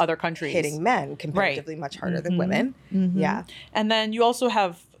compared to other countries. Hitting men comparatively much harder than women. Yeah. And then you also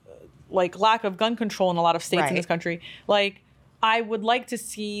have like lack of gun control in a lot of states in this country. Like, I would like to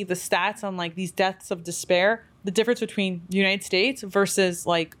see the stats on like these deaths of despair, the difference between the United States versus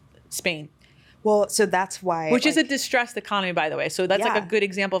like Spain. Well, so that's why... Which is a distressed economy, by the way. So that's like a good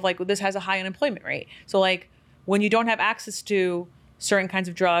example of like, this has a high unemployment rate. So like when you don't have access to certain kinds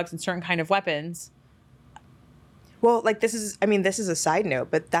of drugs and certain kind of weapons... Well, like this is a side note,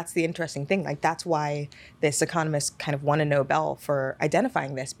 but that's the interesting thing. Like that's why this economist kind of won a Nobel for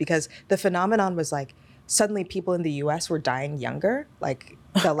identifying this, because the phenomenon was like, suddenly people in the US were dying younger, like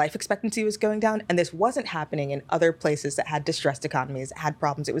the life expectancy was going down. And this wasn't happening in other places that had distressed economies, had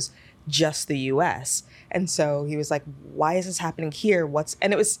problems. It was just the US. And so he was like, why is this happening here?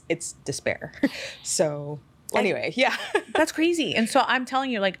 It's despair. So anyway, That's crazy. And so I'm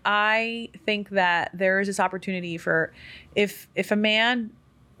telling you, like, I think that there is this opportunity for if a man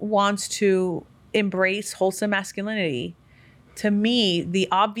wants to embrace wholesome masculinity, to me, the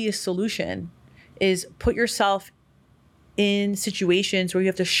obvious solution is put yourself in situations where you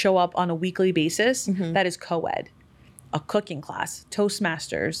have to show up on a weekly basis that is co-ed, a cooking class,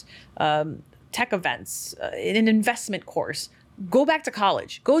 Toastmasters, tech events, an investment course. Go back to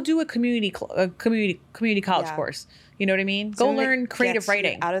college. Go do a community college course. You know what I mean? Go learn creative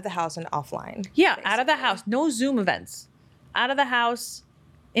writing. Out of the house and offline. Yeah, basically. Out of the house. No Zoom events. Out of the house,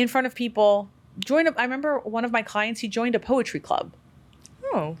 in front of people. I remember one of my clients, he joined a poetry club.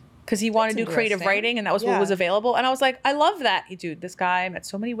 Oh. Because he wanted to do creative writing, and that was what was available. And I was like, I love that. Dude, this guy met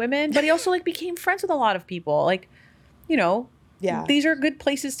so many women, but he also like became friends with a lot of people. Like, these are good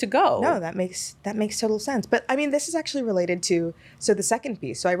places to go. No, that makes total sense. But I mean, this is actually related to the second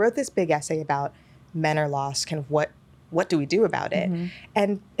piece. So I wrote this big essay about men are lost, kind of what do we do about it?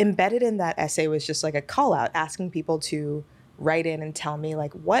 And embedded in that essay was just like a call out asking people to write in and tell me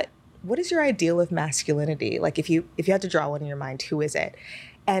like what is your ideal of masculinity? Like if you had to draw one in your mind, who is it?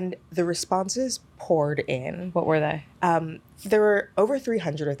 And the responses poured in. What were they? There were over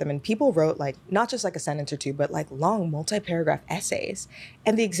 300 of them, and people wrote like not just like a sentence or two, but like long multi-paragraph essays.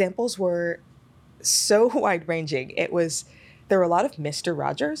 And the examples were so wide-ranging. There were a lot of Mr.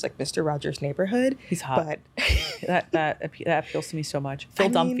 Rogers, like Mr. Rogers' Neighborhood. He's hot. But that appeals to me so much.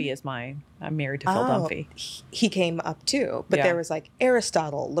 Phil Dunphy is mine. I'm married to Phil Dunphy. He came up too. But there was like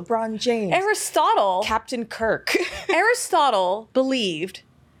Aristotle, LeBron James. Captain Kirk. Aristotle believed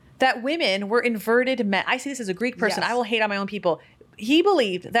that women were inverted men. I say this as a Greek person. I will hate on my own people. He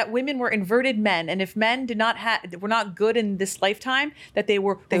believed that women were inverted men, and if men were not good in this lifetime, that they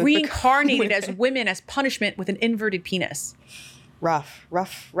were reincarnated as women as punishment with an inverted penis. Rough.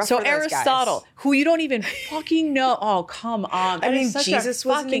 So Aristotle, who you don't even fucking know. Oh, come on. I mean, Jesus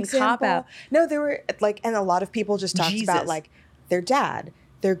was an example. No, there were like, and a lot of people just talked about like their dad,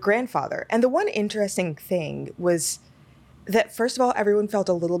 their grandfather. And the one interesting thing was that, first of all, everyone felt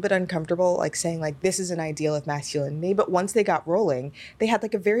a little bit uncomfortable, like saying like, this is an ideal of masculinity. But once they got rolling, they had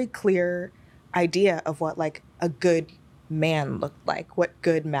like a very clear idea of what like a good man looked like, what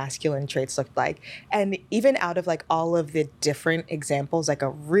good masculine traits looked like. And even out of like all of the different examples, like a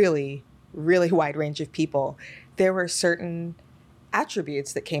really, really wide range of people, there were certain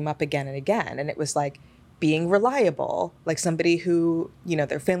attributes that came up again and again. And it was like being reliable, like somebody who, you know,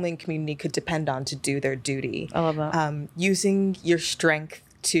 their family and community could depend on to do their duty. I love that. Using your strength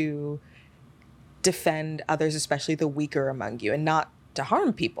to defend others, especially the weaker among you, and not to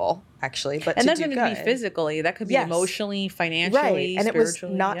harm people, actually, but and to that do doesn't good. be physically. That could be Yes. emotionally, financially, Right. And it was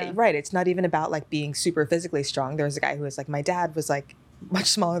spiritually. not yeah. right. It's not even about like being super physically strong. There was a guy who was like, my dad was like much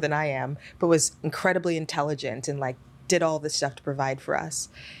smaller than I am, but was incredibly intelligent and like did all this stuff to provide for us.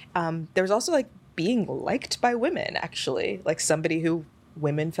 There was also like being liked by women, actually, like somebody who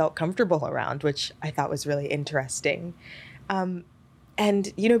women felt comfortable around, which I thought was really interesting.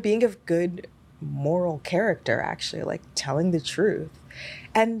 And, you know, being of good moral character, actually, like telling the truth.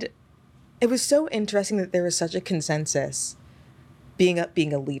 And it was so interesting that there was such a consensus being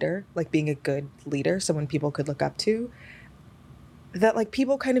a leader, like being a good leader, someone people could look up to, that like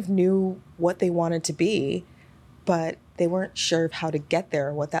people kind of knew what they wanted to be, but they weren't sure of how to get there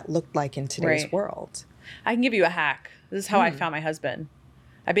or what that looked like in today's Right. world. I can give you a hack. This is how I found my husband.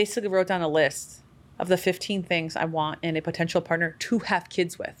 I basically wrote down a list of the 15 things I want in a potential partner to have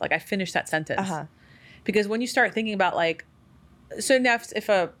kids with. Like I finished that sentence. Because when you start thinking about like, so now if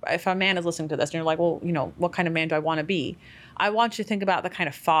a man is listening to this and you're like, well, you know, what kind of man do I want to be? I want you to think about the kind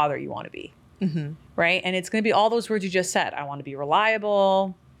of father you want to be. Right. And it's going to be all those words you just said. I want to be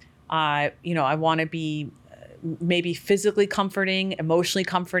reliable. I want to be maybe physically comforting, emotionally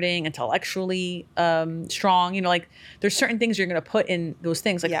comforting, intellectually strong. You know, like there's certain things you're going to put in those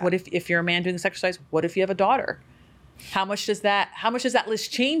things. Like what if you're a man doing this exercise, what if you have a daughter? How much does that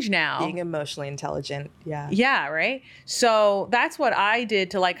list change now? Being emotionally intelligent. Yeah. Yeah. Right. So that's what I did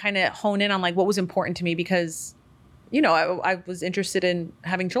to like kind of hone in on like what was important to me because, you know, I was interested in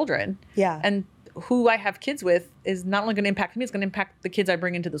having children. Yeah. And who I have kids with is not only going to impact me, it's going to impact the kids I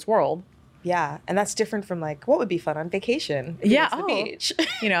bring into this world. Yeah. And that's different from like, what would be fun on vacation? Yeah. The beach.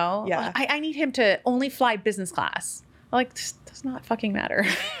 You know, Yeah. I need him to only fly business class. Like, this does not fucking matter.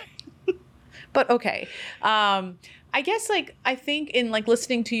 But okay. I guess like, I think in like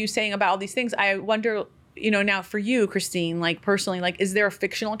listening to you saying about all these things, I wonder, you know, now for you, Christine, like personally, like, is there a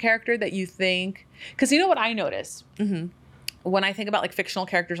fictional character that you think, because you know what I notice when I think about like fictional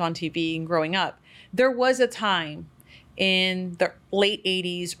characters on TV and growing up, there was a time in the late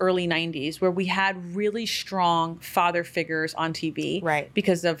 80s, early 90s, where we had really strong father figures on TV, Right.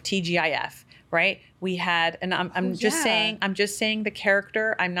 because of TGIF, right? We had, and I'm just saying the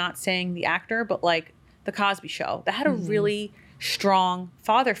character, I'm not saying the actor, but like the Cosby Show, that had a really strong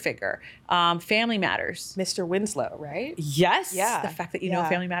father figure. Family Matters. Mr. Winslow, right? Yes. Yeah. The fact that you know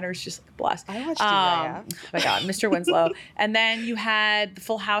Family Matters is just like a blast. I watched Oh my God, Mr. Winslow. And then you had the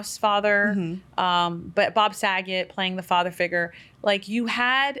Full House father, but Bob Saget playing the father figure. Like you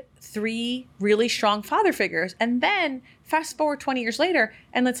had 3 really strong father figures. And then fast forward 20 years later,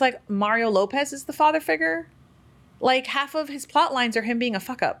 and it's like Mario Lopez is the father figure. Like half of his plot lines are him being a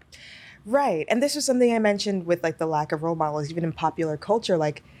fuck up. Right. And this was something I mentioned with like the lack of role models, even in popular culture,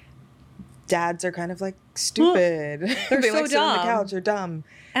 like dads are kind of like stupid. They're they so like sit on the dumb. couch or dumb.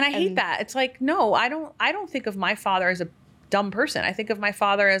 And I hate that. It's like, no, I don't think of my father as a dumb person. I think of my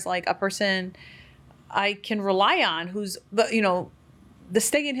father as like a person I can rely on, who's the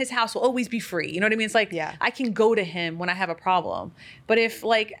stay in his house will always be free. You know what I mean? It's like, I can go to him when I have a problem. But if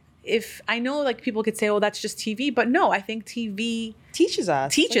I know like people could say, oh, that's just TV, but no, I think TV teaches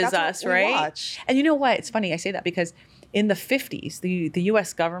us, right? Watch. And you know what? It's funny I say that because in the 50s, the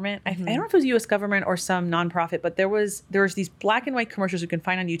U.S. government, I don't know if it was U.S. government or some nonprofit, but there was these black and white commercials you can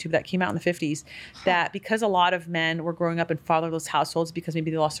find on YouTube that came out in the 50s that because a lot of men were growing up in fatherless households because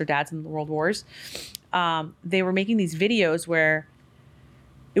maybe they lost their dads in the world wars, they were making these videos where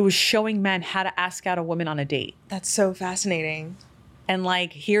it was showing men how to ask out a woman on a date. That's so fascinating. And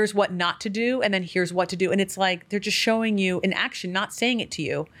like, here's what not to do, and then here's what to do. And it's like, they're just showing you in action, not saying it to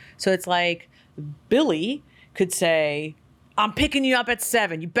you. So it's like, Billy could say, I'm picking you up at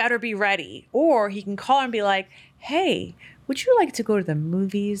 7. You better be ready. Or he can call her and be like, hey, would you like to go to the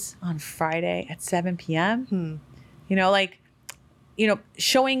movies on Friday at 7 p.m.? You know, like,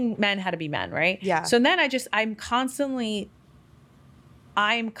 showing men how to be men, right? Yeah. So then I'm constantly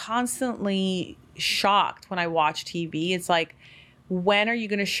shocked when I watch TV. It's like, when are you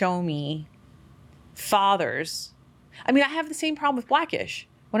going to show me fathers? I mean, I have the same problem with Blackish.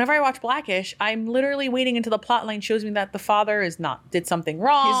 Whenever I watch Blackish, I'm literally waiting until the plot line shows me that the father did something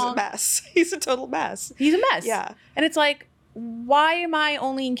wrong. He's a mess. He's a total mess. He's a mess. Yeah. And it's like, why am I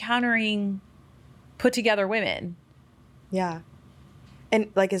only encountering put together women? Yeah. And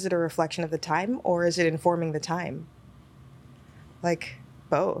like, is it a reflection of the time or is it informing the time? Like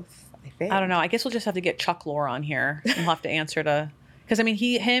both, I think. I don't know. I guess we'll just have to get Chuck Lorre on here. We'll have to answer to, because I mean,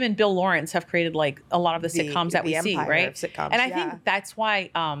 him and Bill Lawrence have created like a lot of the sitcoms that we see, empire right? of sitcoms, and I yeah. think that's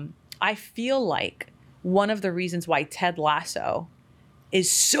why I feel like one of the reasons why Ted Lasso is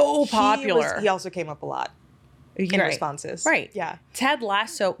so popular. He also came up a lot in Right. responses. Right. Yeah. Ted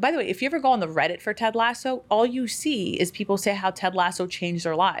Lasso, by the way, if you ever go on the Reddit for Ted Lasso, all you see is people say how Ted Lasso changed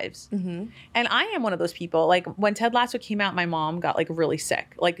their lives. Mm-hmm. And I am one of those people. Like when Ted Lasso came out, my mom got like really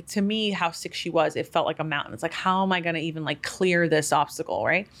sick. Like to me, how sick she was, it felt like a mountain. It's like, how am I going to even like clear this obstacle?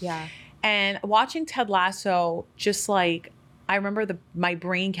 Right. Yeah. And watching Ted Lasso, just like, I remember my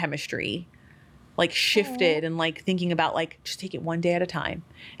brain chemistry like shifted and like thinking about like, just take it one day at a time.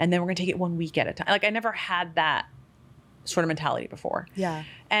 And then we're going to take it 1 week at a time. Like I never had that sort of mentality before. Yeah.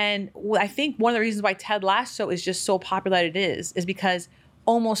 And I think one of the reasons why Ted Lasso is just so popular that it is because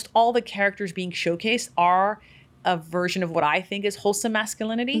almost all the characters being showcased are a version of what I think is wholesome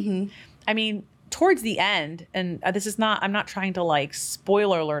masculinity. Mm-hmm. I mean, towards the end, and this is not, I'm not trying to like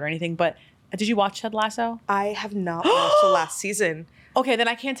spoiler alert or anything, but did you watch Ted Lasso? I have not watched the last season. Okay, then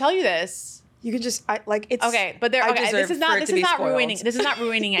I can't tell you this. You can just it's Okay, but there. I Okay, deserve this is for not. it This to is be not spoiled. ruining. This is not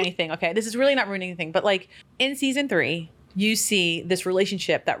ruining anything. Okay, this is really not ruining anything. But like in season 3, you see this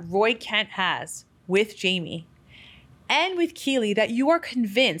relationship that Roy Kent has with Jamie, and with Keely that you are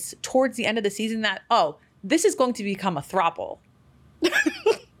convinced towards the end of the season that this is going to become a throuple.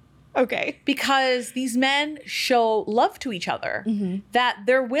 Okay. Because these men show love to each other, that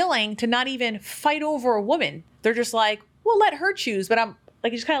they're willing to not even fight over a woman. They're just like, we'll let her choose, but I'm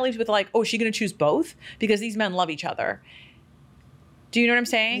like, it just kind of leaves with like, oh, is she going to choose both? Because these men love each other. Do you know what I'm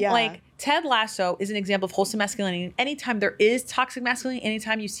saying? Yeah. Like Ted Lasso is an example of wholesome masculinity. Anytime there is toxic masculinity,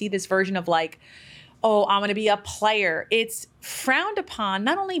 anytime you see this version of like, oh, I'm going to be a player, it's frowned upon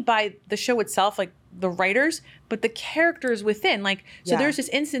not only by the show itself, like the writers, but the characters within. Like, so there's this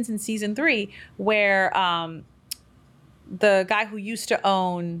instance in season 3 where the guy who used to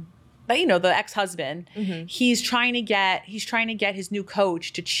own, the ex-husband, he's trying to get his new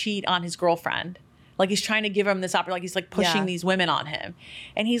coach to cheat on his girlfriend. Like he's trying to give him this opportunity, like he's like pushing these women on him.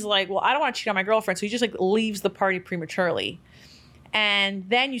 And he's like, well, I don't want to cheat on my girlfriend. So he just like leaves the party prematurely. And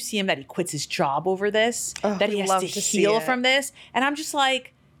then you see him that he quits his job over this, that he has to heal from this. And I'm just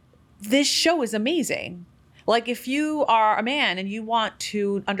like, this show is amazing. Like if you are a man and you want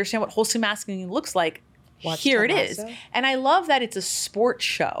to understand what wholesome masculinity looks like, here it is. And I love that it's a sports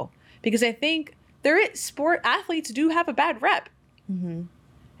show because I think sport athletes do have a bad rep. And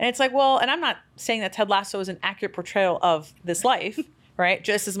it's like, well, and I'm not saying that Ted Lasso is an accurate portrayal of this life, right?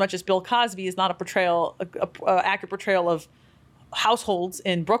 Just as much as Bill Cosby is not a accurate portrayal of households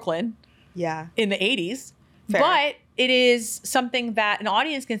in Brooklyn in the 80s. Fair. But it is something that an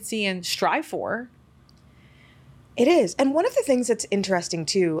audience can see and strive for. It is. And one of the things that's interesting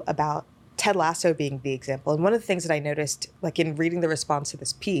too about Ted Lasso being the example, and one of the things that I noticed like in reading the response to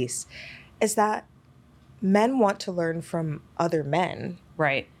this piece, is that men want to learn from other men.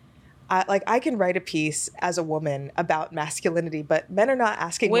 Right. I can write a piece as a woman about masculinity, but men are not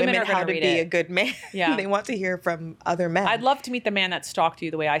asking women how to be a good man. Yeah. They want to hear from other men. I'd love to meet the man that stalked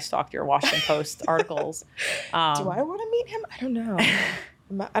you the way I stalked your Washington Post articles. Do I want to meet him? I don't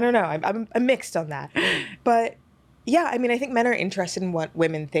know. I don't know. I'm mixed on that. But yeah, I mean, I think men are interested in what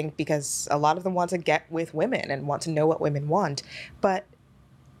women think because a lot of them want to get with women and want to know what women want. But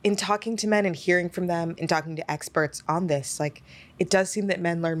in talking to men and hearing from them and talking to experts on this, like it does seem that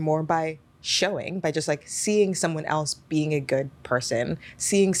men learn more by just like seeing someone else being a good person,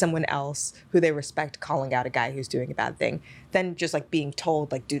 seeing someone else who they respect calling out a guy who's doing a bad thing, than just like being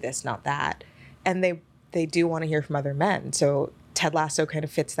told like do this, not that. And they do want to hear from other men. So Ted Lasso kind of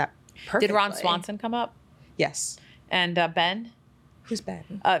fits that perfectly. Did Ron Swanson come up? Yes. And Ben? Who's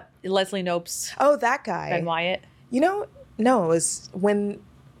Ben? Leslie Knope's. Oh, that guy. Ben Wyatt. You know, no, it was when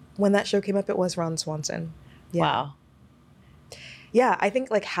that show came up, it was Ron Swanson. Yeah. Wow. Yeah, I think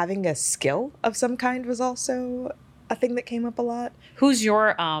like having a skill of some kind was also a thing that came up a lot. Who's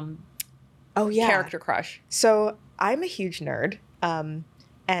your character crush? So I'm a huge nerd. And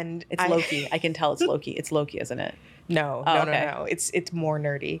it's Loki. I can tell it's Loki. It's Loki, isn't it? No. It's more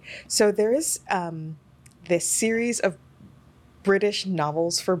nerdy. So there is this series of British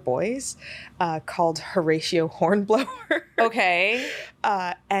novels for boys called Horatio Hornblower. Okay.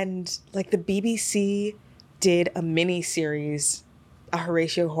 And like the BBC did a mini-series, a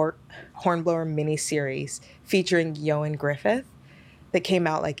Horatio Hornblower mini-series featuring Ioan Gruffudd that came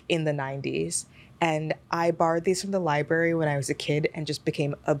out like in the 90s. And I borrowed these from the library when I was a kid and just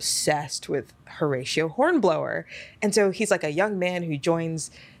became obsessed with Horatio Hornblower. And so he's like a young man who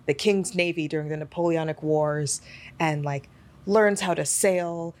joins the King's Navy during the Napoleonic Wars and like learns how to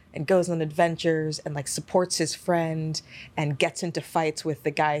sail and goes on adventures and like supports his friend and gets into fights with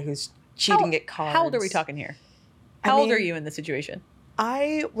the guy who's cheating at cards. How old are we talking here? How old are you in this situation?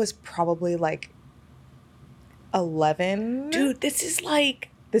 I was probably like 11. Dude, this is like...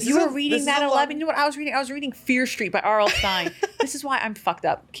 You were reading that at 11. You know what I was reading? I was reading Fear Street by R.L. Stein. This is why I'm fucked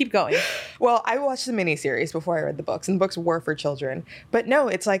up. Keep going. Well, I watched the miniseries before I read the books, and the books were for children. But no,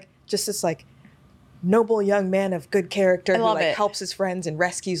 it's like just this like noble young man of good character who like helps his friends and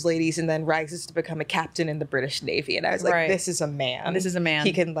rescues ladies and then rises to become a captain in the British Navy. And I was like, this is a man. This is a man.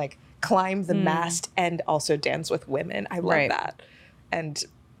 He can like climb the mast and also dance with women. I love that. And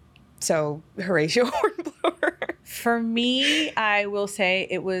so Horatio Hornblower. For me, I will say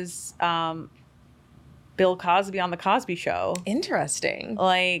it was Bill Cosby on The Cosby Show. Interesting.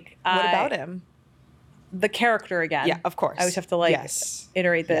 Like, what about him? The character again. Yeah, of course. I always have to like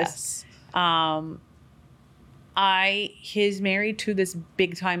iterate this. Yes. He's married to this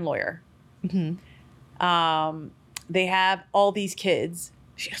big time lawyer. Mm-hmm. They have all these kids.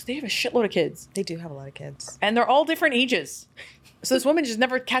 They have a shitload of kids. They do have a lot of kids. And they're all different ages. So this woman just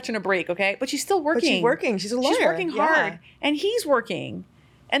never catching a break, okay? But she's still working. But she's working. She's a lawyer. She's working hard. And he's working.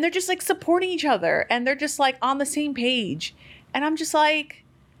 And they're just like supporting each other. And they're just like on the same page. And I'm just like,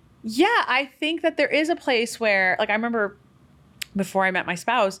 yeah, I think that there is a place where, like, I remember before I met my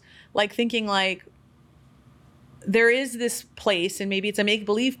spouse, like thinking like, there is this place, and maybe it's a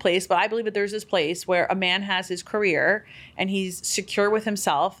make-believe place, but I believe that there's this place where a man has his career and he's secure with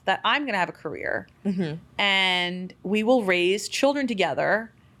himself that I'm going to have a career. Mm-hmm. And we will raise children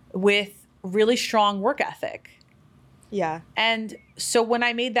together with really strong work ethic. Yeah. And so when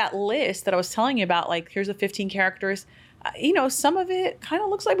I made that list that I was telling you about, like, here's the 15 characters, you know, some of it kind of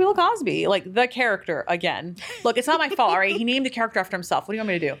looks like Bill Cosby, like the character again. Look, it's not my fault, all right? He named the character after himself. What do you want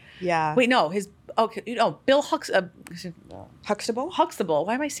me to do? Yeah. Wait, no, Bill Huxtable? Huxtable.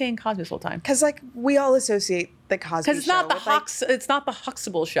 Why am I saying Cosby this whole time? Because like we all associate the Cosby Show. Because it's not the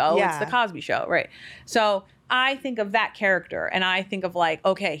Huxtable Show. Yeah. It's the Cosby Show, right? So I think of that character, and I think of like,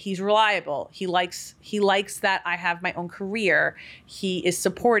 okay, he's reliable. He likes that I have my own career. He is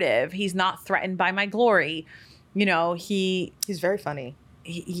supportive. He's not threatened by my glory. You know, he's very funny.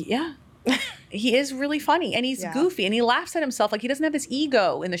 Yeah. He is really funny, and he's goofy, and he laughs at himself. Like, he doesn't have this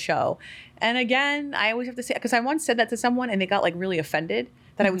ego in the show. And again, I always have to say, because I once said that to someone and they got like really offended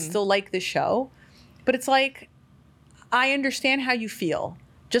that I would still like this show. But it's like, I understand how you feel.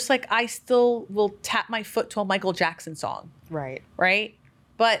 Just like I still will tap my foot to a Michael Jackson song. Right. Right.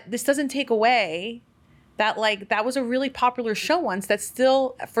 But this doesn't take away that, like, that was a really popular show once that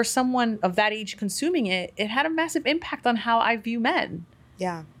still, for someone of that age consuming it, it had a massive impact on how I view men.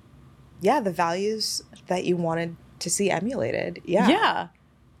 Yeah. Yeah, the values that you wanted to see emulated. Yeah. Yeah.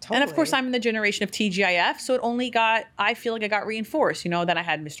 Totally. And of course, I'm in the generation of TGIF, so I feel like it got reinforced, you know, that I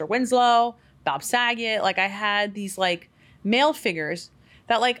had Mr. Winslow, Bob Saget, like I had these like male figures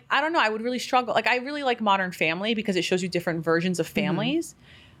that, like, I don't know, I would really struggle. Like, I really like Modern Family because it shows you different versions of families.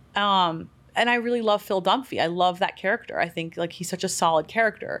 And I really love Phil Dunphy. I love that character. I think like he's such a solid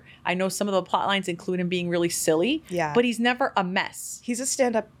character. I know some of the plot lines include him being really silly, but he's never a mess. He's a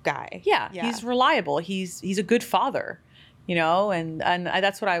stand-up guy. Yeah. He's reliable. He's a good father, you know, and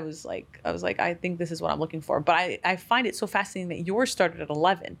that's what I was like. I was like, I think this is what I'm looking for. But I find it so fascinating that yours started at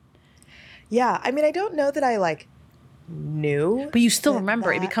 11. Yeah. I mean, I don't know that I like knew. But you still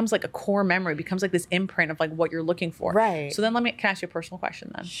remember. It becomes like a core memory. It becomes like this imprint of like what you're looking for. Right. So then can I ask you a personal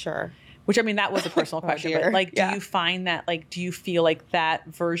question then? Sure. Which, I mean, that was a personal question, but like, do you find that, like, do you feel like that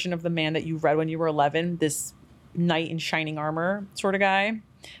version of the man that you read when you were 11, this knight in shining armor sort of guy,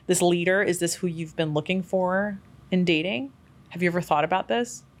 this leader, is this who you've been looking for in dating? Have you ever thought about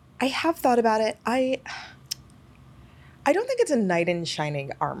this? I have thought about it. I don't think it's a knight in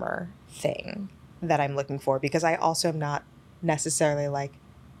shining armor thing that I'm looking for, because I also am not necessarily like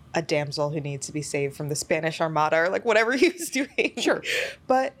a damsel who needs to be saved from the Spanish Armada or like whatever he was doing. Sure.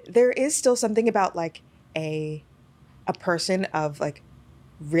 But there is still something about like a person of like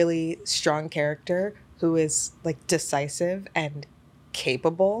really strong character who is like decisive and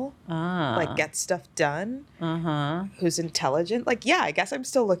capable, like gets stuff done, who's intelligent. Like, yeah, I guess I'm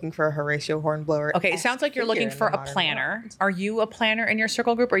still looking for a Horatio Hornblower. Okay, it sounds like you're looking for a planner. World. Are you a planner in your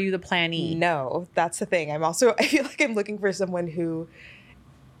circle group, or are you the plannee? No, that's the thing. I feel like I'm looking for someone who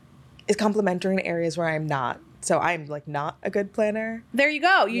is complementary in areas where I'm not. So I'm like not a good planner. There you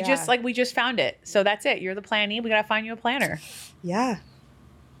go. You just like, we just found it. So that's it. You're the plannee. We got to find you a planner. Yeah.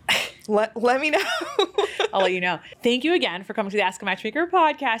 Let me know. I'll let you know. Thank you again for coming to the Ask a Matchmaker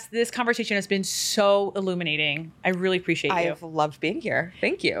podcast. This conversation has been so illuminating. I really appreciate you. I have loved being here.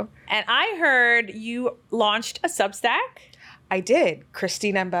 Thank you. And I heard you launched a Substack. I did.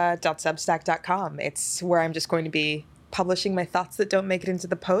 christineemba.substack.com. It's where I'm just going to be publishing my thoughts that don't make it into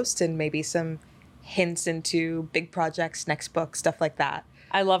the post and maybe some hints into big projects, next book, stuff like that.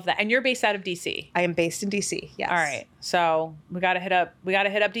 I love that. And you're based out of DC. I am based in DC. Yes. All right. So we got to hit up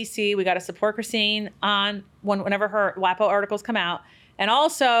DC. We got to support Christine on whenever her WAPO articles come out. And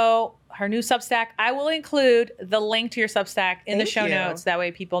also her new Substack. I will include the link to your Substack in the show notes. That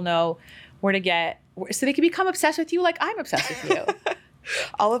way people know where to get, so they can become obsessed with you like I'm obsessed with you.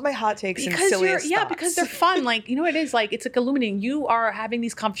 All of my hot takes and silliest thoughts. Yeah, because they're fun. Like, you know what it is? Like, it's like illuminating. You are having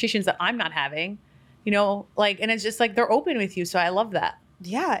these conversations that I'm not having, you know, like, and it's just like they're open with you. So I love that.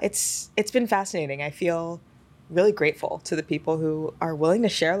 Yeah, it's been fascinating. I feel really grateful to the people who are willing to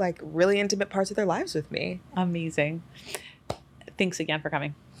share like really intimate parts of their lives with me. Amazing. Thanks again for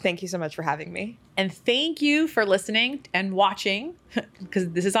coming. Thank you so much for having me. And thank you for listening and watching,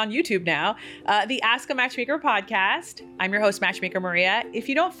 because this is on YouTube now, the Ask a Matchmaker podcast. I'm your host, Matchmaker Maria. If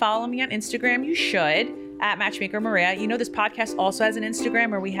you don't follow me on Instagram, you should, at Matchmaker Maria. You know, this podcast also has an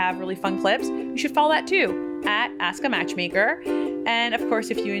Instagram where we have really fun clips. You should follow that too, at Ask a Matchmaker. And of course,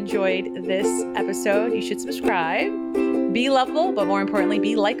 if you enjoyed this episode, you should subscribe. Be lovable, but more importantly,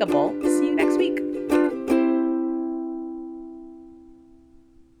 be likable. See you next week.